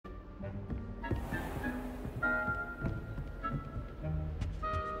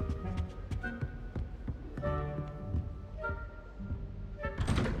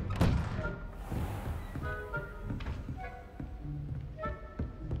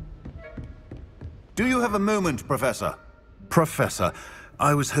Do you have a moment, Professor? Professor,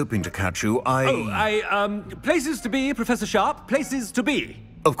 I was hoping to catch you. Places to be, Professor Sharp. Places to be.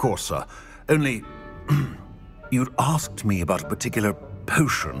 Of course, sir. Only... you'd asked me about a particular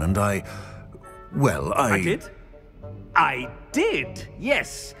potion, and I did? I did,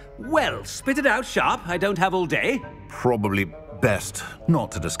 yes. Well, spit it out, Sharp. I don't have all day. Probably best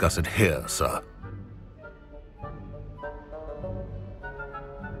not to discuss it here, sir.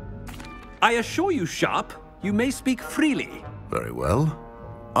 I assure you, Sharp, you may speak freely. Very well.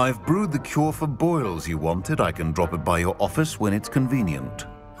 I've brewed the cure for boils you wanted. I can drop it by your office when it's convenient.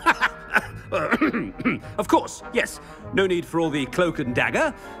 Of course, yes. No need for all the cloak and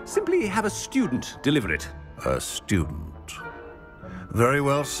dagger. Simply have a student deliver it. A student. Very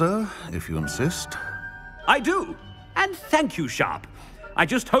well, sir, if you insist. I do. And thank you, Sharp. I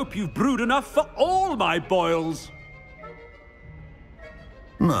just hope you've brewed enough for all my boils.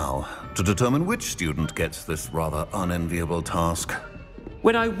 Now, to determine which student gets this rather unenviable task.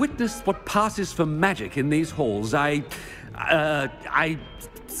 When I witness what passes for magic in these halls, I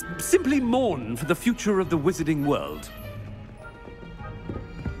simply mourn for the future of the wizarding world.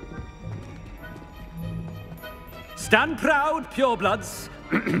 Stand proud, purebloods.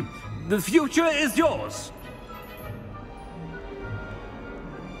 The future is yours.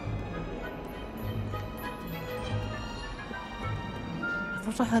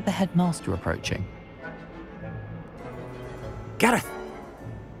 I thought I heard the headmaster approaching. Gareth!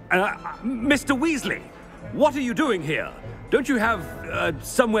 Mr. Weasley, what are you doing here? Don't you have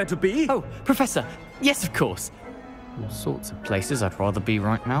somewhere to be? Oh, Professor, yes, of course. All sorts of places I'd rather be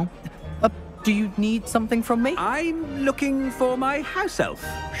right now. Do you need something from me? I'm looking for my house elf.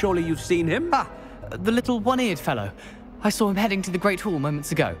 Surely you've seen him? Ah, the little one-eared fellow. I saw him heading to the Great Hall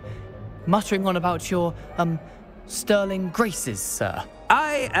moments ago, muttering on about your, sterling graces, sir.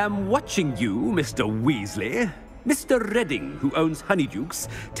 I am watching you, Mr. Weasley. Mr. Redding, who owns Honeydukes,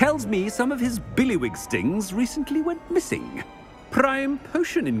 tells me some of his billywig stings recently went missing. Prime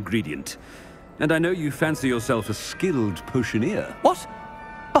potion ingredient. And I know you fancy yourself a skilled potioneer. What?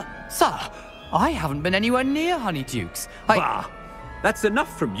 Sir, I haven't been anywhere near Honeydukes. Bah! That's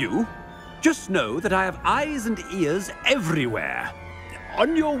enough from you. Just know that I have eyes and ears everywhere.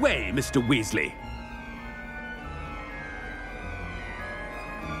 On your way, Mr. Weasley.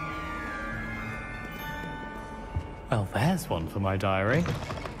 Well, there's one for my diary.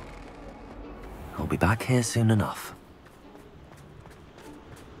 I'll be back here soon enough.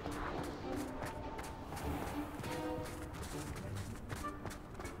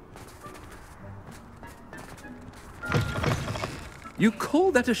 You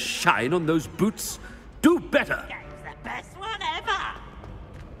call that a shine on those boots? Do better! That's the best one ever!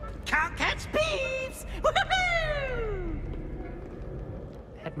 Can't catch thieves! Woohoo!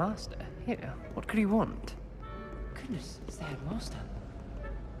 Headmaster? Here, what could he want? Goodness, it's the headmaster.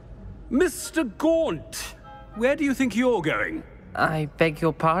 Mr. Gaunt, where do you think you're going? I beg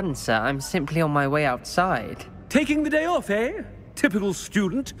your pardon, sir. I'm simply on my way outside. Taking the day off, eh? Typical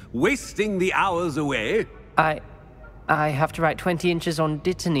student, wasting the hours away. I have to write 20 inches on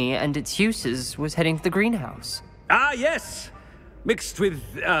Dittany and its uses. Was heading to the greenhouse. Ah, yes! Mixed with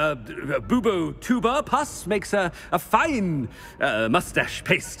bubo tuber pus makes a fine mustache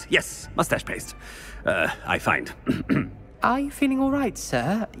paste. Yes, mustache paste. I find. Are you feeling all right,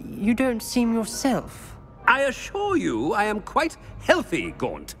 sir? You don't seem yourself. I assure you I am quite healthy,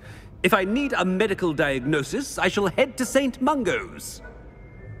 Gaunt. If I need a medical diagnosis, I shall head to St. Mungo's.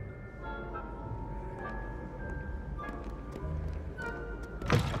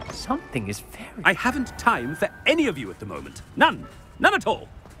 Something is very... I haven't time for any of you at the moment. None. None at all.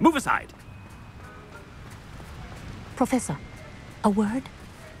 Move aside. Professor, a word?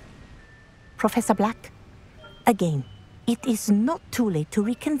 Professor Black, again, it is not too late to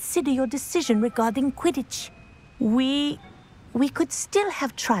reconsider your decision regarding Quidditch. We could still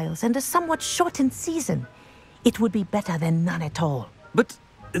have trials and a somewhat shortened season. It would be better than none at all. But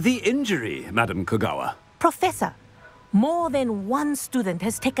the injury, Madam Kogawa. Professor, more than one student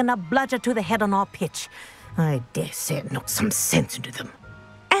has taken a bludger to the head on our pitch. I dare say it knocked some sense into them.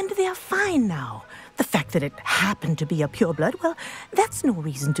 And they are fine now. The fact that it happened to be a pureblood, well, that's no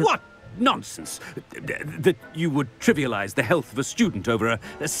reason to... What nonsense! That you would trivialize the health of a student over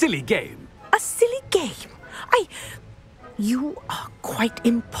a silly game. A silly game? You are quite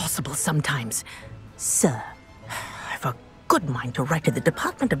impossible sometimes. Sir, I've a good mind to write to the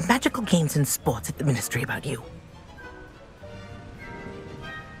Department of Magical Games and Sports at the Ministry about you.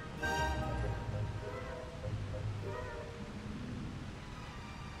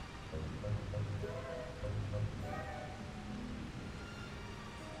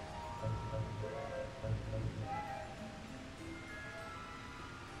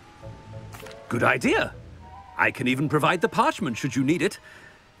 Good idea. I can even provide the parchment should you need it.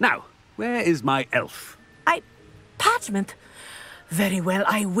 Now, where is my elf? Parchment? Very well,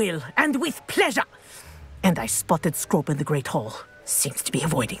 I will, and with pleasure. And I spotted Scrope in the Great Hall. Seems to be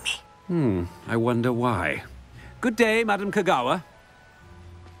avoiding me. I wonder why. Good day, Madam Kagawa.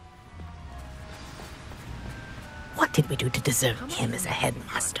 What did we do to deserve him as a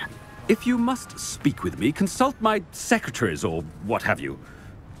headmaster? If you must speak with me, consult my secretaries or what have you.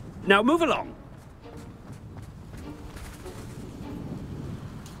 Now move along.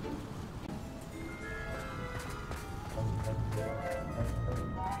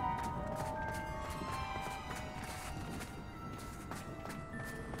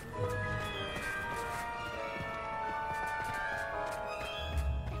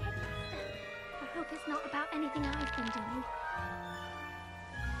 I hope it's not about anything I've been doing.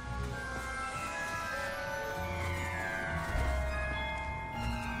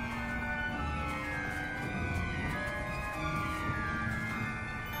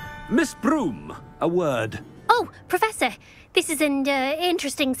 Miss Broom, a word. Oh, Professor, this is an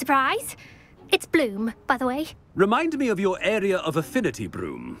interesting surprise. It's Bloom, by the way. Remind me of your area of affinity,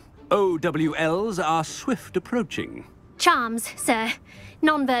 Broom. OWLs are swift approaching. Charms, sir.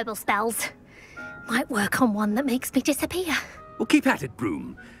 Non-verbal spells. Might work on one that makes me disappear. Well, keep at it,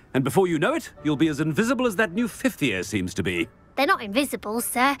 Broom. And before you know it, you'll be as invisible as that new fifth year seems to be. They're not invisible,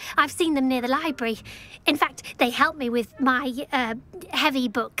 sir. I've seen them near the library. In fact, they help me with my, heavy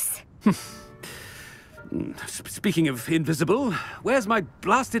books. Speaking of invisible, where's my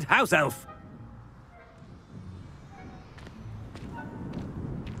blasted house elf?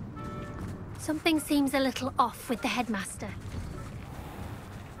 Something seems a little off with the headmaster.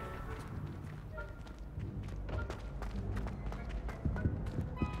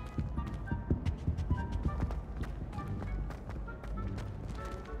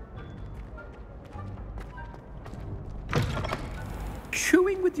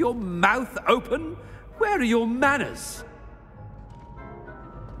 Chewing with your mouth open? Where are your manners?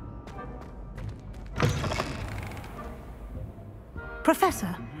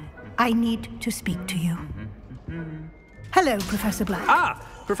 Professor, I need to speak to you. Hello, Professor Black. Ah,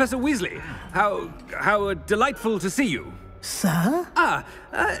 Professor Weasley. How delightful to see you. Sir?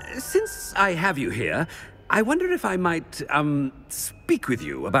 Since I have you here, I wonder if I might, speak with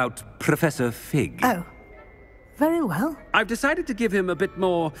you about Professor Fig. Oh, very well. I've decided to give him a bit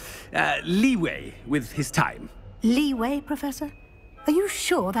more, leeway with his time. Leeway, Professor? Are you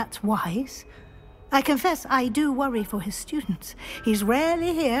sure that's wise? I confess I do worry for his students. He's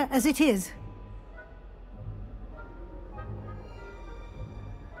rarely here as it is.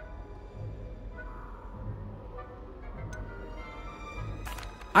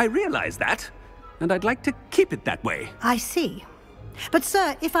 I realize that, and I'd like to keep it that way. I see. But,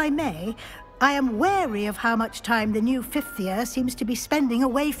 sir, if I may, I am wary of how much time the new fifth year seems to be spending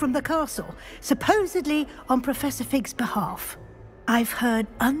away from the castle, supposedly on Professor Fig's behalf. I've heard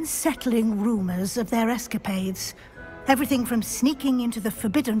unsettling rumors of their escapades. Everything from sneaking into the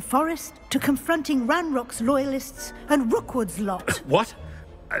Forbidden Forest to confronting Ranrock's loyalists and Rookwood's lot. What?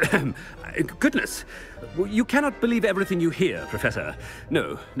 Goodness. You cannot believe everything you hear, Professor.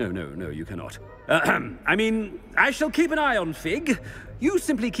 No, you cannot. I mean, I shall keep an eye on Fig. You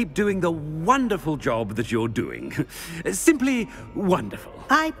simply keep doing the wonderful job that you're doing. Simply wonderful.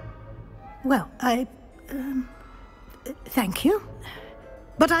 Thank you.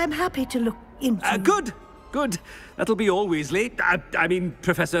 But I'm happy to look into... Good. That'll be all, Weasley. I mean,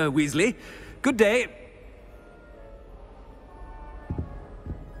 Professor Weasley. Good day.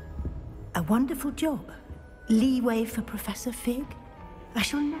 A wonderful job. Leeway for Professor Fig. I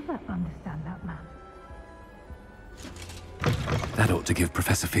shall never understand that man. That ought to give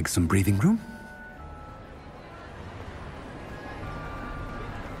Professor Fig some breathing room.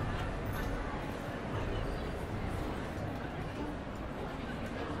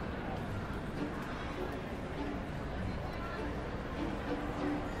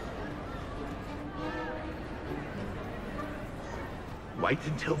 Wait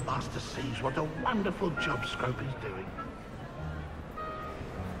until Master sees what a wonderful job Scrope is doing.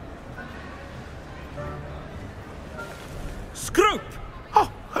 Scrope! Oh,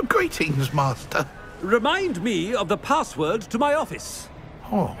 greetings, Master. Remind me of the password to my office.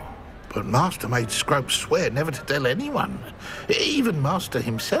 Oh, but Master made Scrope swear never to tell anyone, even Master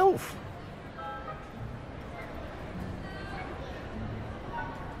himself.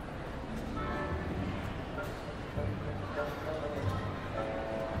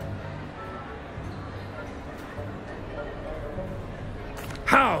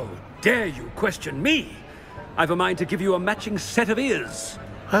 How dare you question me? I've a mind to give you a matching set of ears.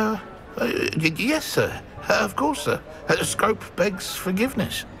 Yes, sir. Of course, sir. Scrope begs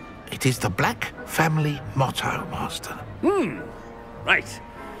forgiveness. It is the Black family motto, Master. Right.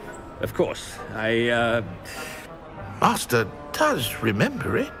 Of course. Master does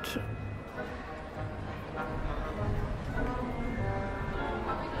remember it.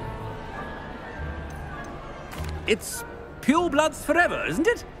 It's pure bloods forever, isn't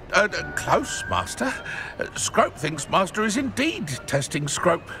it? Close, Master. Scrope thinks Master is indeed testing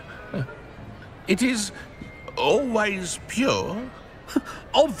Scrope. It is always pure.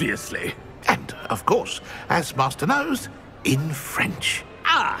 Obviously. And, of course, as Master knows, in French.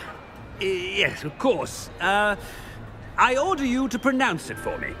 Yes, of course. I order you to pronounce it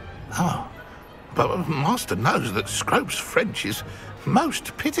for me. Oh, but Master knows that Scrope's French is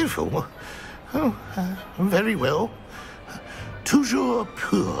most pitiful. Oh, very well. Toujours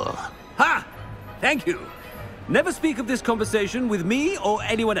pur. Ha! Thank you. Never speak of this conversation with me or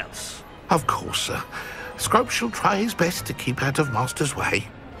anyone else. Of course, sir. Scrope shall try his best to keep out of Master's way.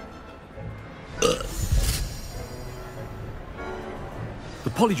 The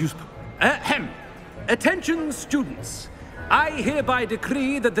polyjuice... Ahem! Attention, students. I hereby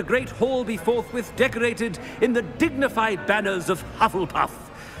decree that the Great Hall be forthwith decorated in the dignified banners of Hufflepuff.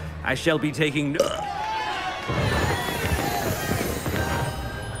 I shall be taking...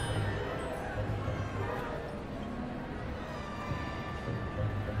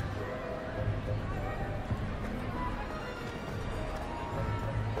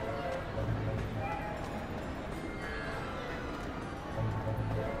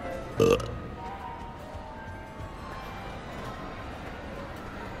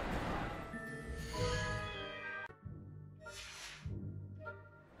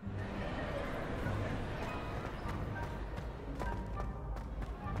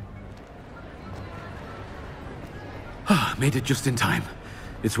 Made it just in time.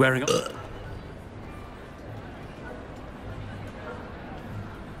 It's wearing...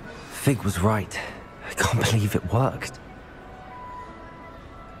 Fig was right. I can't believe it worked.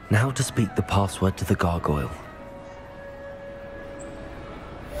 Now to speak the password to the gargoyle.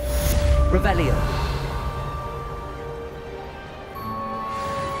 Revelio.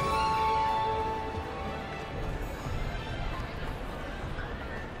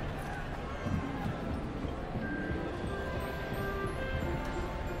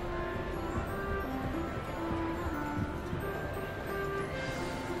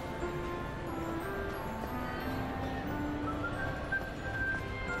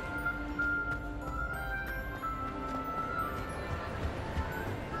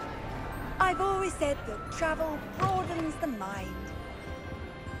 I've always said that travel broadens the mind.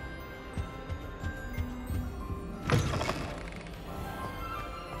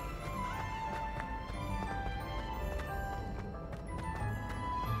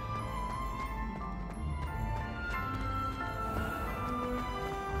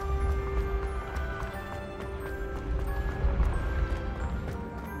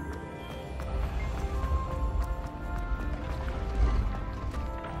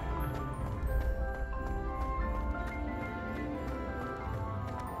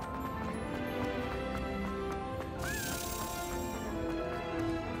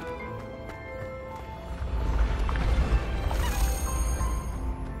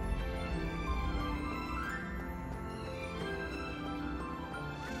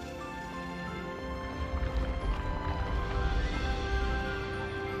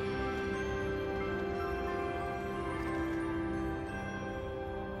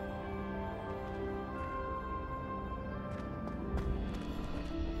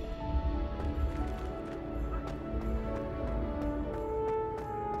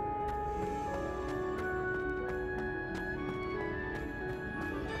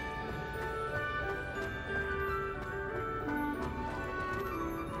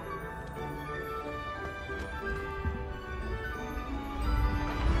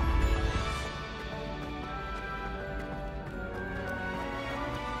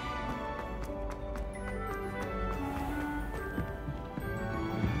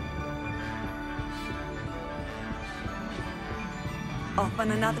 Off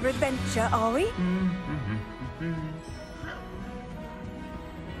on another adventure, are we?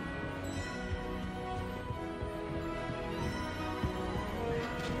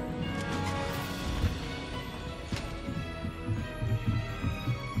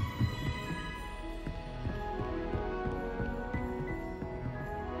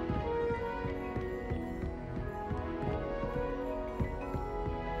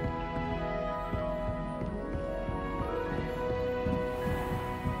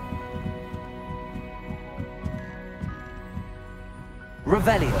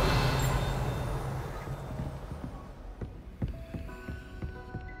 Revelio.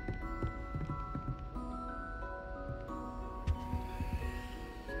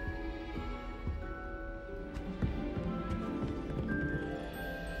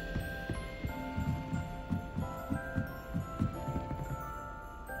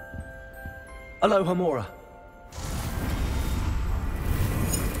 Aloha Mora.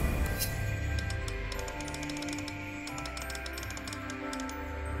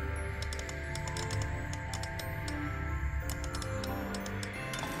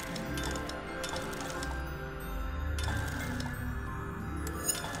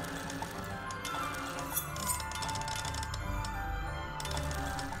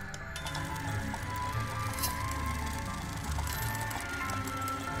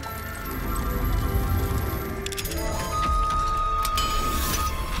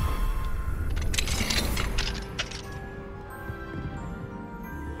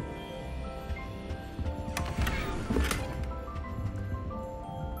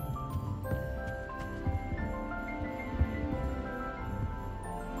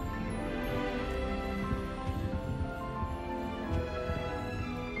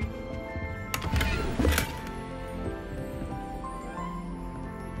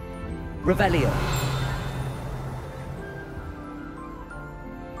 Revelio.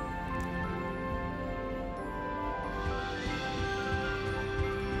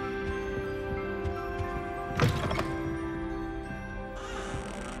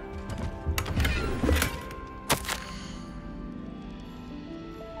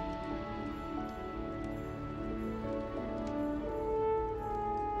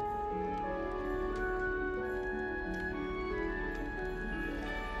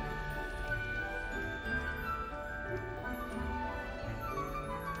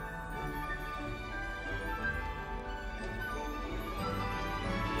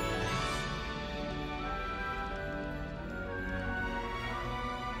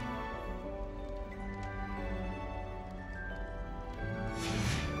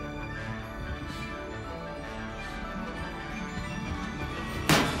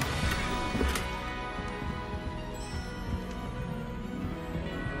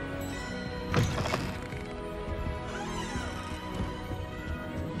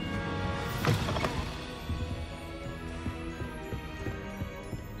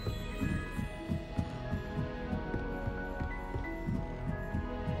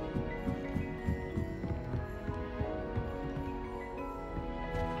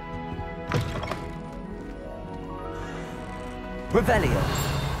 Revelio.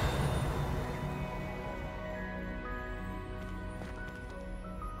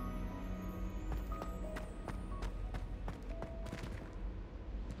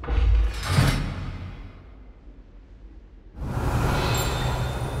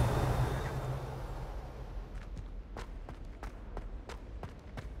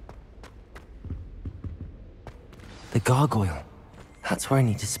 The gargoyle. That's where I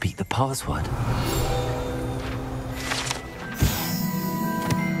need to speak the password.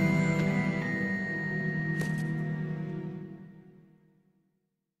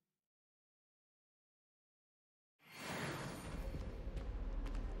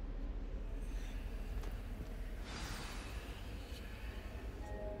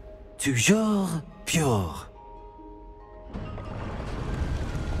 Toujours pure.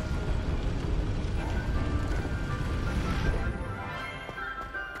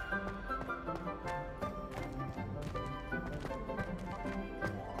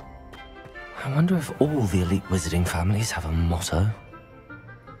 I wonder if all the elite wizarding families have a motto.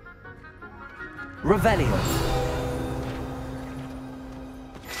 Revelio.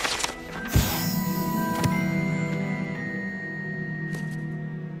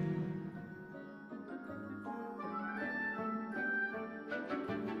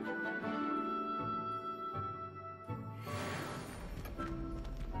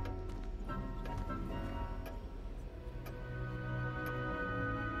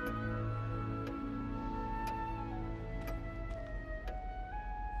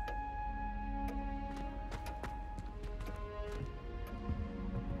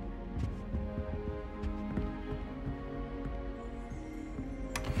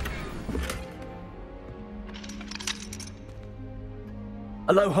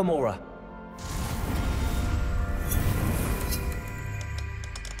 Aloha Mora.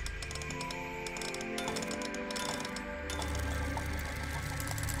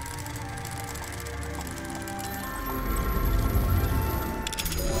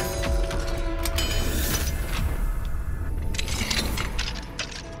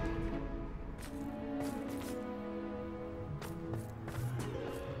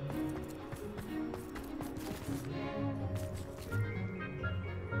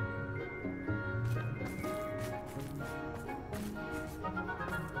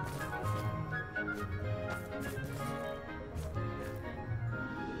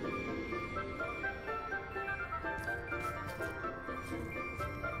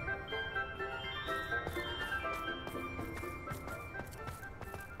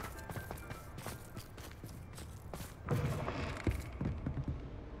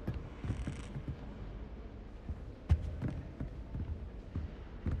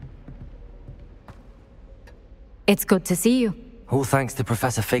 It's good to see you. All thanks to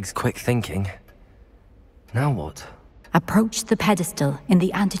Professor Fig's quick thinking. Now what? Approach the pedestal in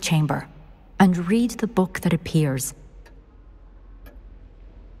the antechamber and read the book that appears.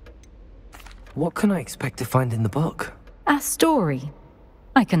 What can I expect to find in the book? A story.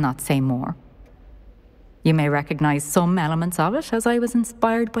 I cannot say more. You may recognize some elements of it, as I was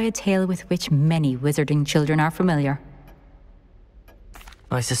inspired by a tale with which many wizarding children are familiar.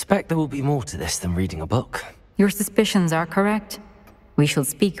 I suspect there will be more to this than reading a book. Your suspicions are correct. We shall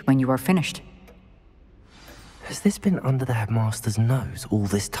speak when you are finished. Has this been under the headmaster's nose all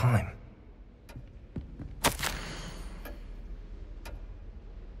this time?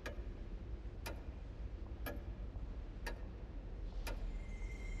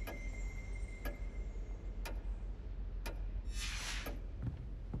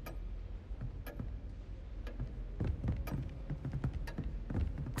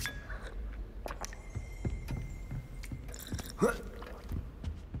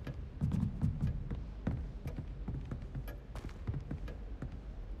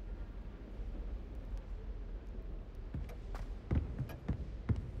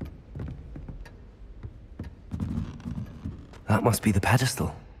 That must be the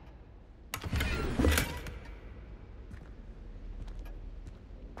pedestal.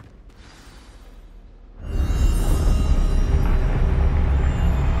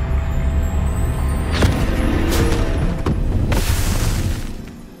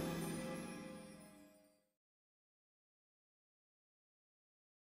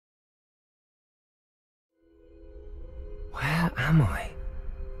 Where am I?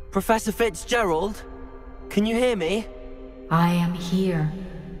 Professor Fitzgerald? Can you hear me? I am here.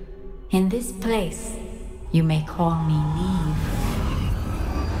 In this place, you may call me Neve.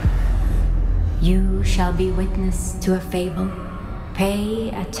 You shall be witness to a fable. Pay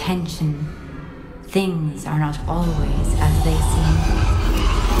attention. Things are not always as they seem.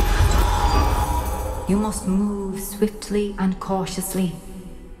 You must move swiftly and cautiously.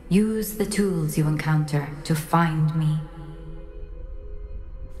 Use the tools you encounter to find me.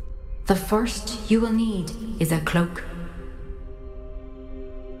 The first you will need is a cloak.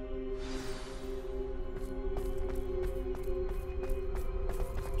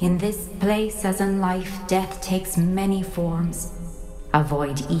 In this place, as in life, death takes many forms.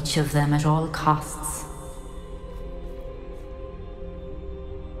 Avoid each of them at all costs.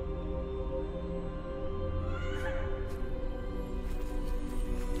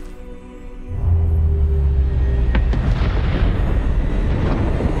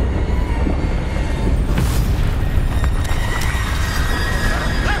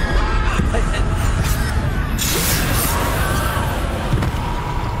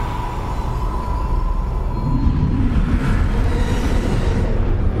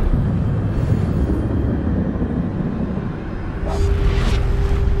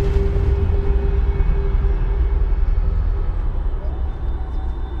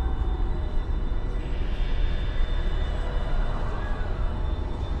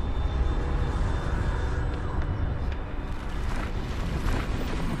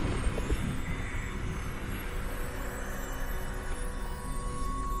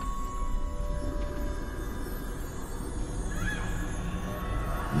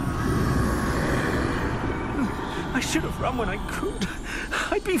 I should have run when I could.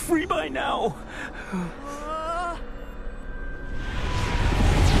 I'd be free by now.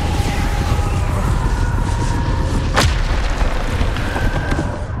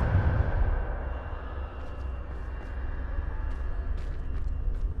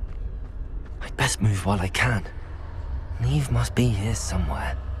 I'd best move while I can. Neve must be here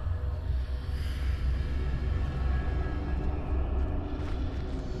somewhere.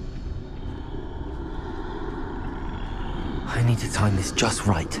 I need to time this just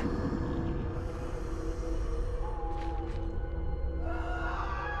right.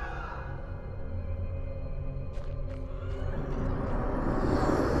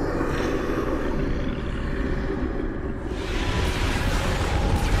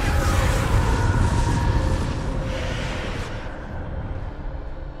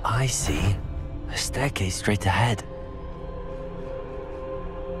 I see. A staircase straight ahead.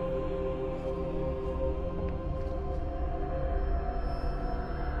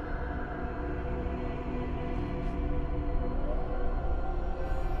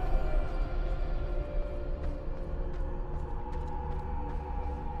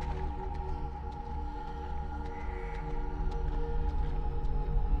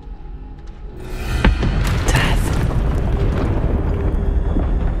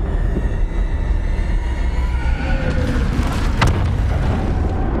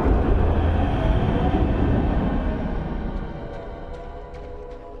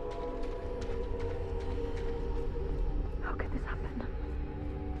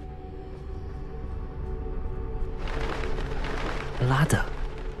 ladder.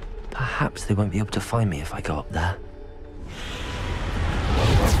 Perhaps they won't be able to find me if I go up there.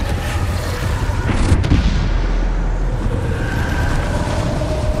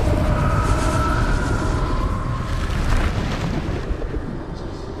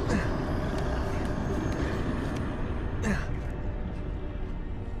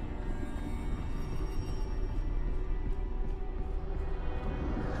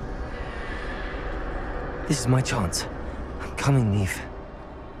 This is my chance. I'm coming, Neve.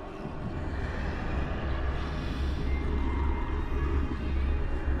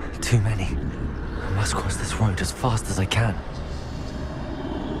 Too many. I must cross this road as fast as I can.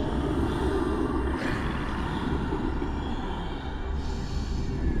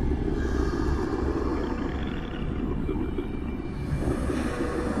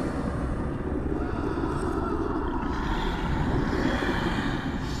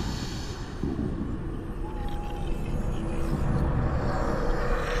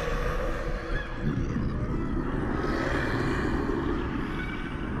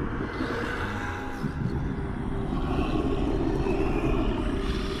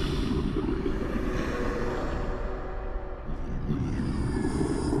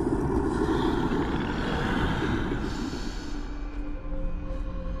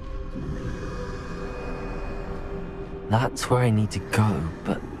 That's where I need to go,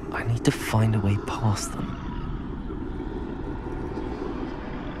 but I need to find a way past them.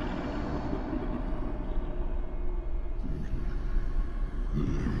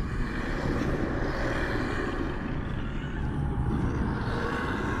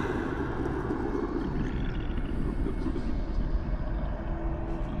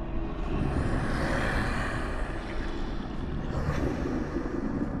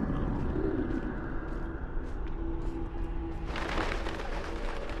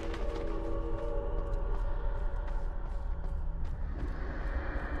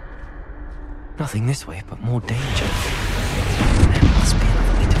 Nothing this way, but more danger. There must be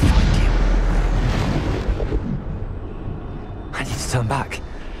another way to find you. I need to turn back.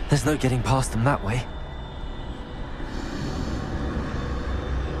 There's no getting past them that way.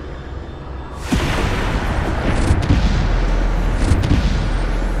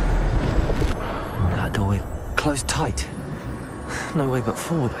 That doorway closed tight. No way but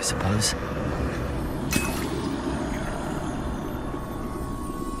forward, I suppose.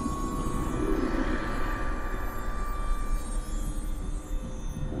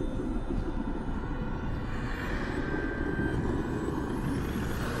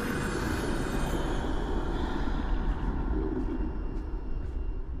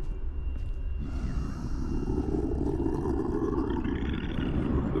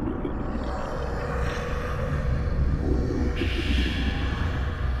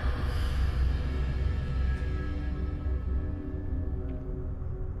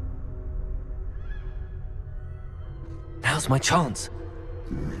 Now's my chance.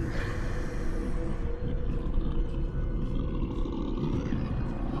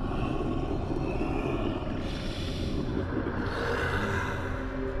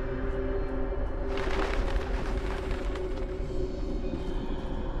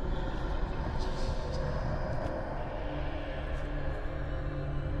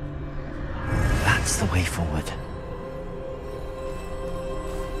 That's the way forward.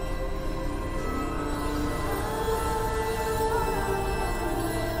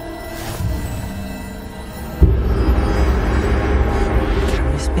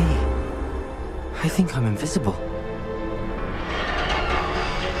 I think I'm invisible.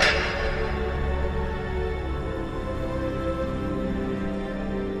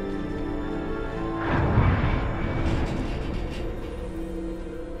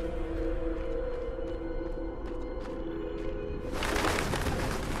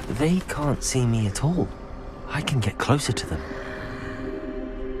 They can't see me at all. I can get closer to them.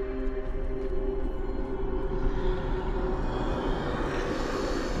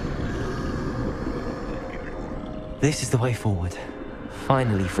 This is the way forward.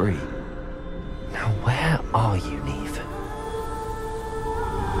 Finally free. Now where are you, Neve?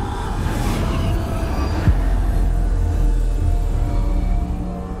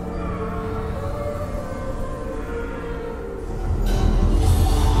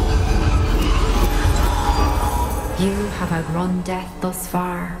 You have outrun death thus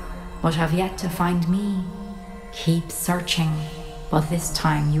far, but have yet to find me. Keep searching, but this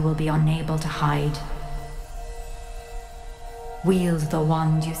time you will be unable to hide. Wield the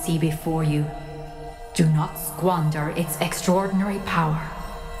wand you see before you. Do not squander its extraordinary power.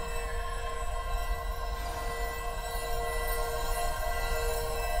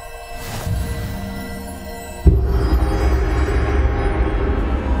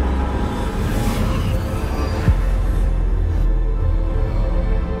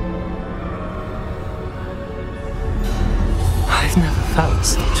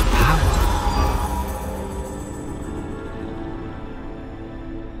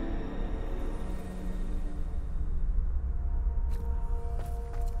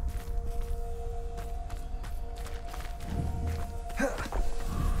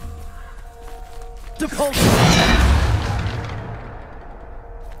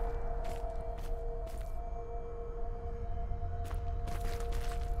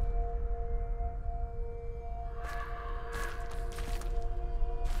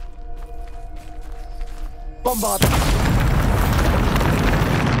 Bombard!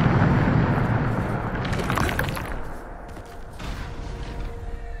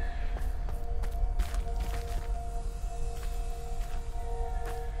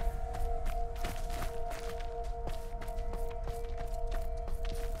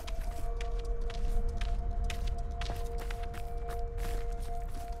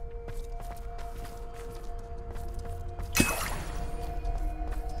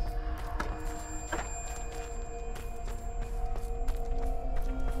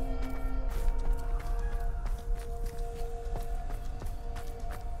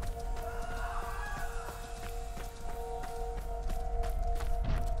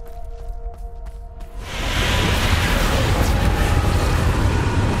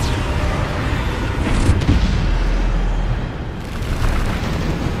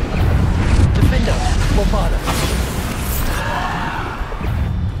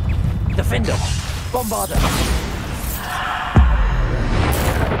 Defender! Bombarder!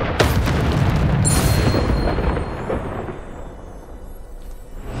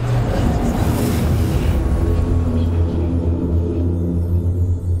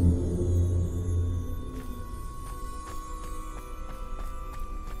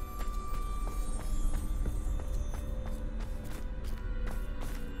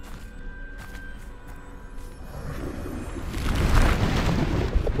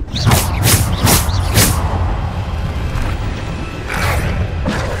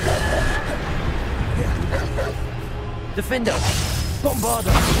 Defender!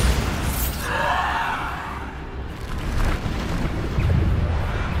 Bombarder!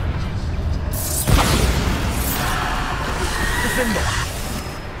 Defender!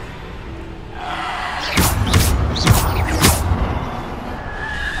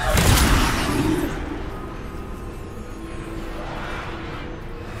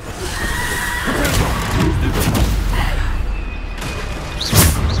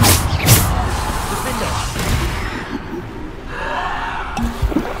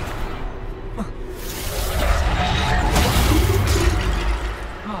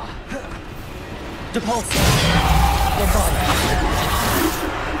 Depulse! Bombarder!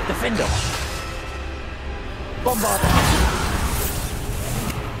 Defender! Bombarder!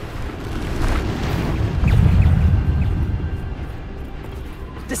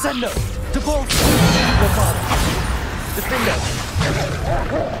 Descender! Depulse! Bombarder! Defender!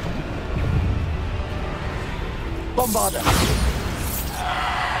 Bombarder!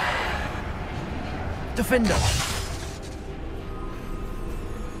 Defender!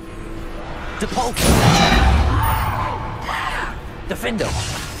 Depulse! Defender!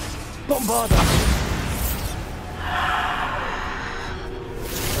 Bombarder!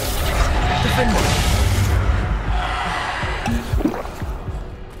 Defender!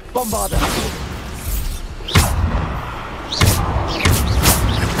 Bombarder!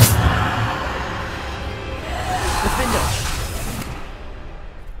 Defender!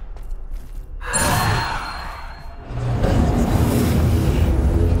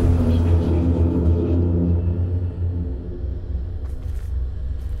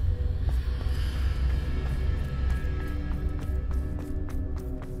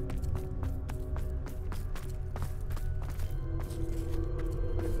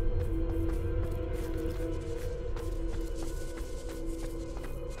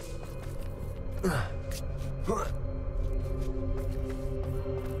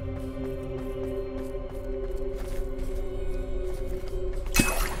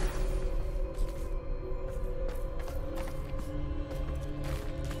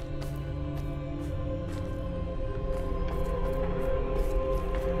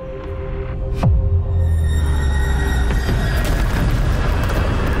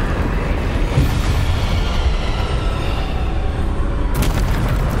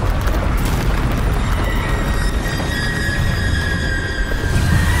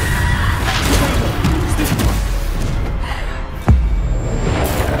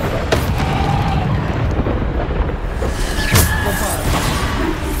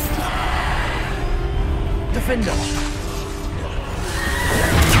 Defender!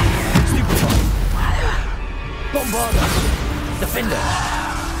 Bombarder! Defender!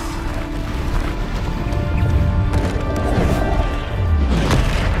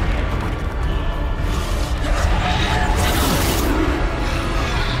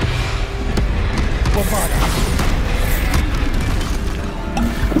 Bombarder!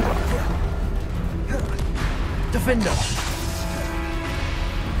 Defender.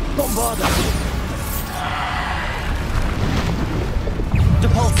 Bombarder.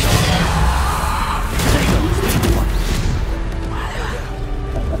 Depulsor.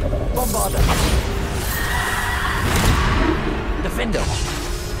 Bombarder. Defender.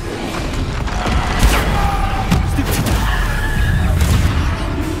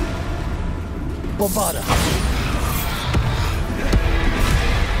 Bombarder.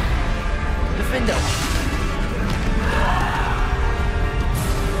 Defender.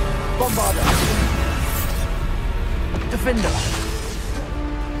 Bombarder. Defender.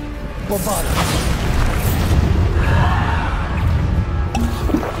 Bombarder.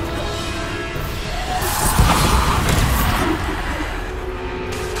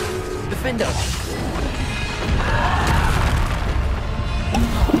 Defender.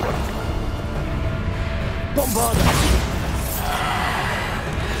 Bombarder.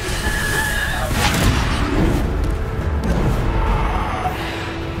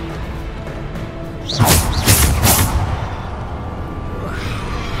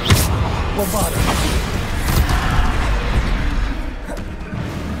 Bombarder.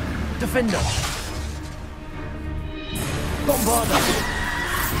 Defender. Bombarder.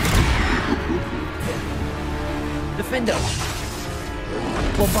 Defender.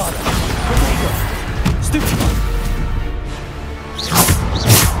 Bombarder. Protego. Stupid.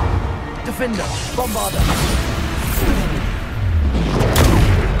 Defender. Bombarder.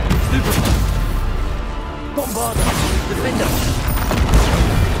 Stupid. Bombarder. Defender.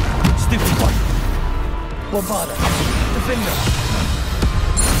 Stupid one. Bombarder. Defender.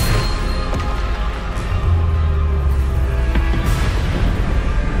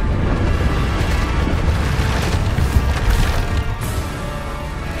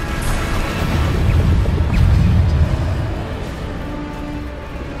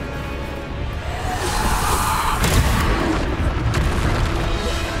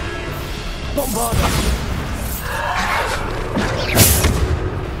 Bombarder.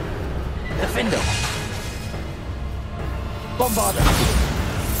 Defender. Bombarder.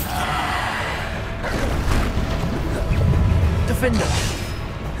 Defender.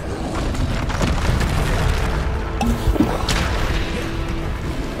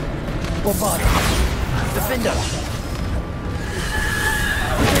 Bombarder. Defender.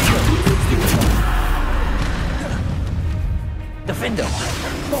 Defender.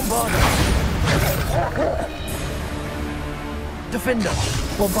 Bombarder. Defender.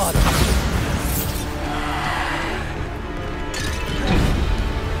 Bombarder.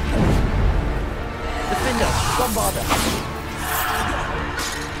 Defender. Bombarder.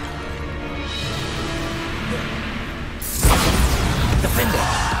 Defender.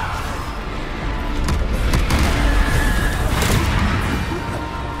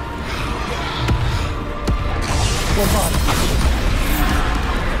 Bombarder.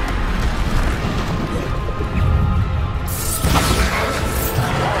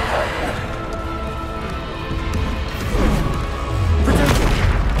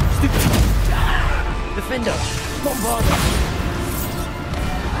 Defender. Bombarder.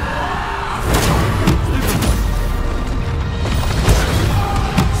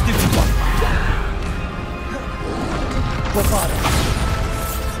 Stupid one. Bombarder.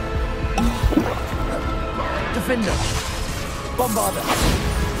 Defender. Bombarder.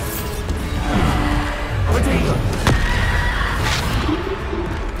 Protego.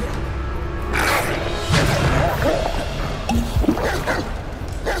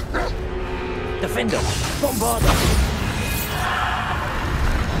 Defender. Bombarder.